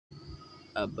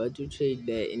about to trade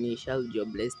the initial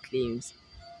jobless claims.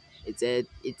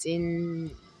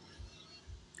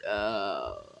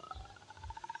 Uh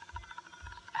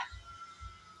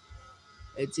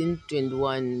it's in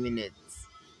 21 minutes.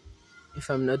 If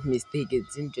I'm not mistaken,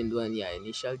 it's in 21. Yeah,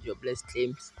 initial jobless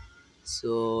claims.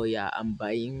 So yeah, I'm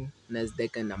buying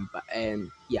Nasdaq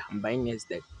and yeah, I'm buying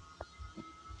Nasdaq.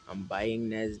 I'm buying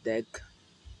Nasdaq.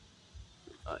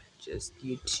 Just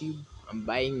YouTube. I'm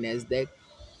buying Nasdaq.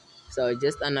 So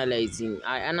just analyzing.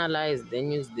 I analyze,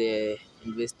 then use the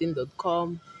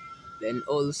investing.com, then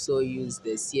also use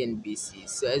the CNBC.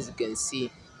 So as you can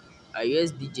see,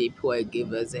 USDJPY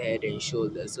gave us a head and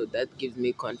shoulder. So that gives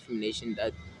me confirmation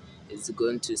that it's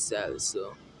going to sell.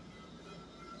 So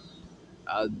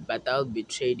I'll be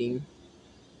trading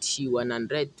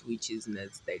T100, which is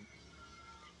Nasdaq,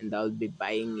 and I'll be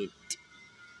buying it.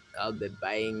 I'll be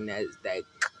buying Nasdaq.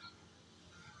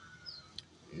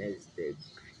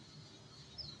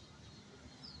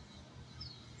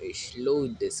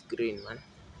 Load the screen, man.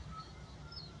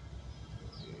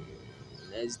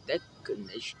 Nasdaq.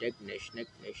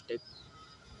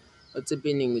 What's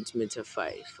happening with Meta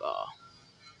 5?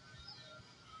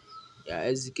 Yeah,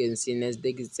 as you can see,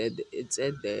 Nasdaq it's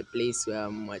at the place where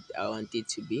what I want it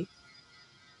to be.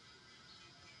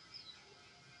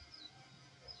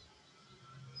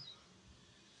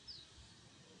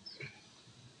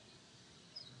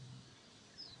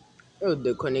 Oh,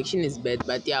 the connection is bad,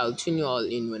 but yeah, I'll tune you all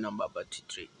in when I'm about to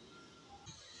trade.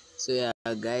 So yeah,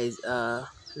 guys,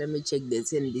 let me check the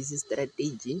CNBC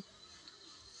strategy.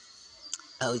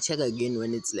 I'll check again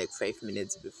when it's like 5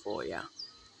 minutes before. Yeah,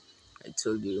 I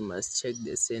told you must check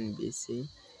the CNBC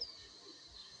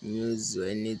news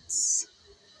when it's.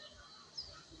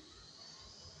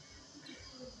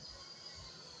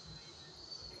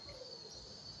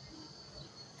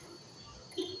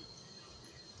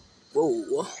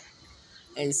 Whoa,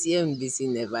 and CNBC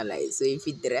never lies. So if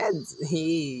it runs,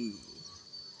 hey.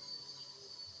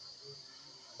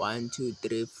 1, 2,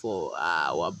 3, 4.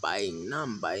 We're buying. Now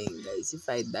I'm buying, guys. If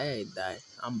I die, I die.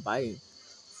 I'm buying.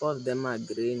 Four of them are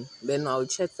green. Then I'll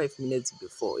check 5 minutes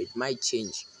before. It might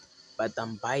change, but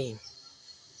I'm buying.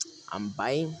 I'm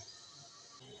buying.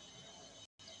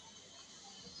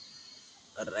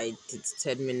 Right, it's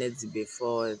 10 minutes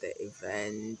before the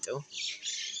event. Oh,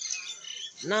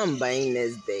 now I'm buying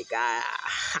Nasdaq.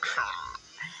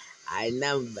 I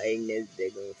now I'm buying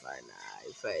Nasdaq.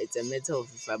 It's a matter of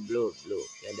if I blow, blow.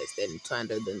 You understand?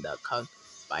 200 on the account.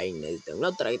 Buying Nasdaq.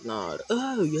 Not right now.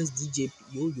 Oh, yes, DJP.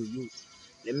 Yo.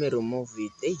 Let me remove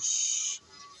it. Eish.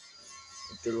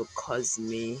 It will cause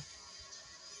me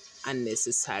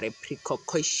unnecessary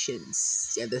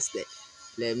precautions. You understand?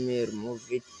 Let me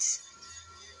remove it.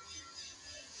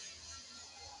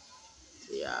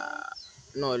 Yeah.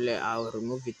 No, I'll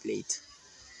remove it later.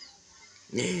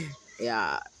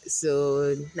 Yeah.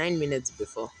 So 9 minutes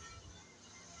before.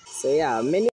 So yeah,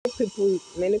 many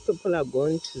people are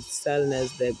going to sell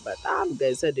Nasdaq, but I'm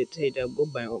guys at the trade. I go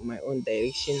by my own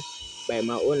direction, by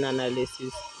my own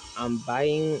analysis. I'm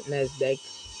buying Nasdaq.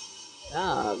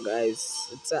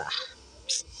 Guys,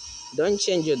 don't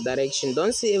change your direction.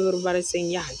 Don't see everybody saying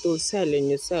yeah, to sell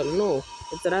and you sell. No,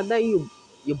 it's rather you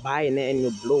buy and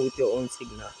you blow with your own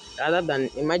signal. Rather than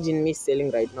imagine me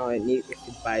selling right now and if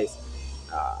it buys.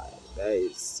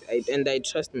 Guys, I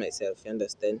trust myself. You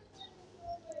understand?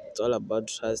 It's all about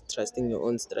trusting your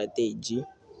own strategy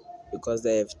because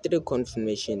I have three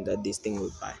confirmation that this thing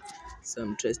will buy. So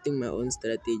I'm trusting my own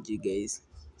strategy, guys.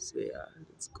 So yeah,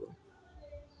 let's go.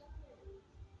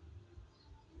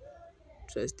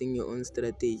 Trusting your own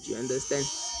strategy. You understand?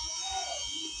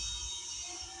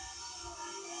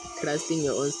 Trusting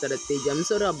your own strategy. I'm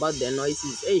sorry about the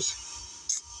noises. Ish.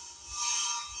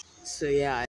 So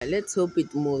yeah, let's hope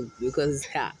it moves because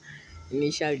yeah,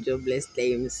 initial jobless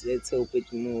claims. Let's hope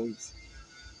it moves.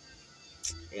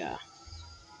 Yeah,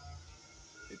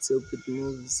 let's hope it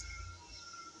moves.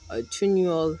 I'll tune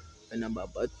you all when I'm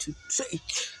about to trade.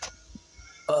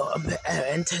 Oh, I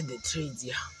entered the trade.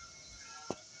 Yeah.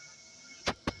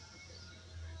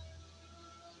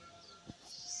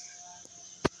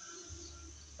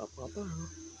 Pa, pa, pa.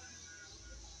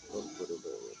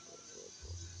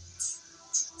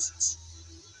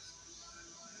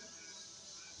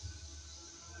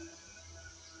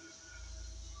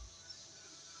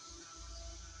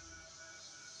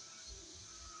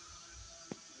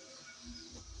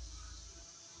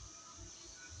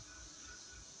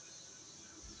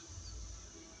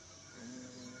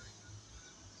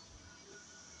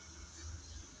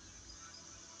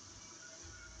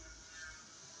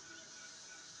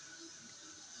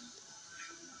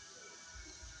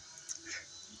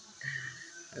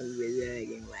 I'm busy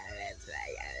making my life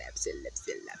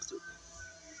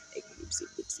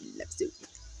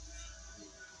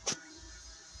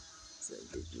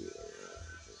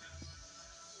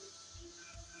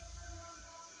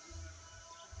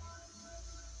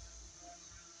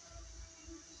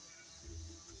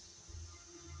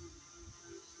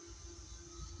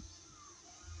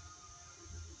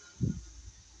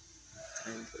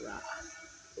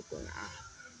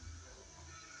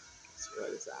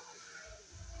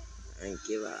Thank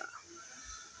you.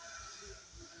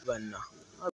 But no,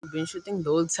 I've been shooting the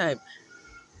whole time.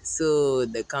 So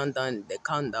the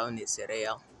countdown is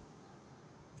real.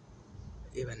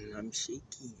 Even I'm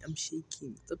shaking. I'm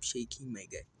shaking. Stop shaking, my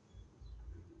guy.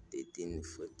 13,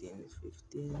 14,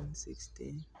 15,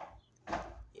 16.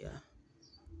 Yeah.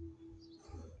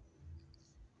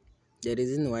 The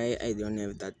reason why I don't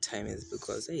have that time is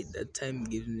because hey, that time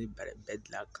gives me bad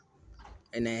luck.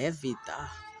 And I have it.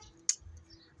 Ah.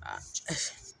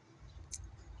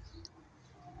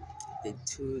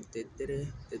 32, 33,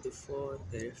 34,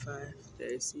 35,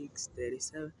 36,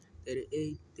 37,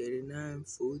 38, 39,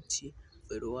 40,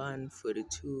 41,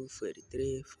 42,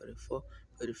 43, 44,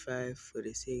 45,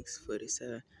 46,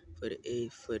 47,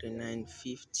 48, 49,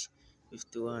 50,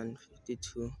 51,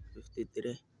 52,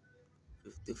 53,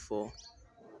 54.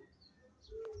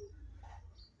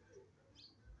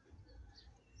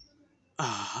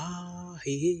 Ah,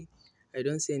 hey, hey. I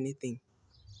don't say anything.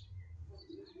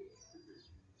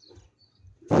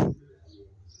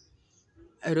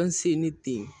 I don't say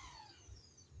anything.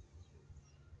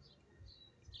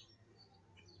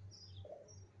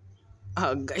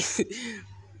 Ah, guys,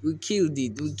 we killed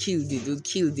it. We killed it. We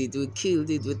killed it. We killed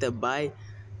it with a buy.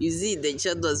 You see, the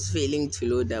chat was failing to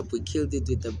load up. We killed it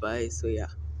with a buy. So yeah,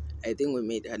 I think we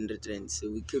made 100 rand. So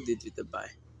we killed it with a buy.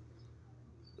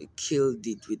 We killed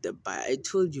it with a buy. I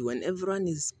told you, when everyone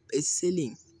is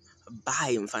selling,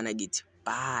 buy in Fanagit.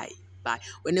 Buy.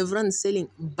 When everyone's selling,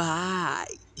 buy.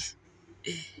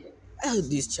 Oh,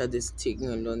 this chat is taking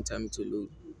a long time to load.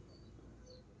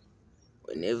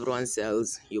 When everyone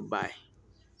sells, you buy.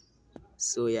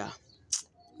 So yeah,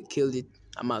 we killed it.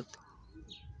 I'm out.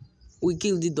 We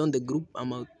killed it on the group.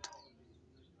 I'm out.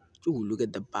 Oh, look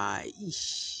at the buy.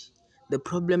 Eesh. The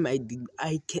problem I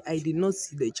did not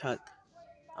see the chart.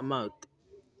 I'm out.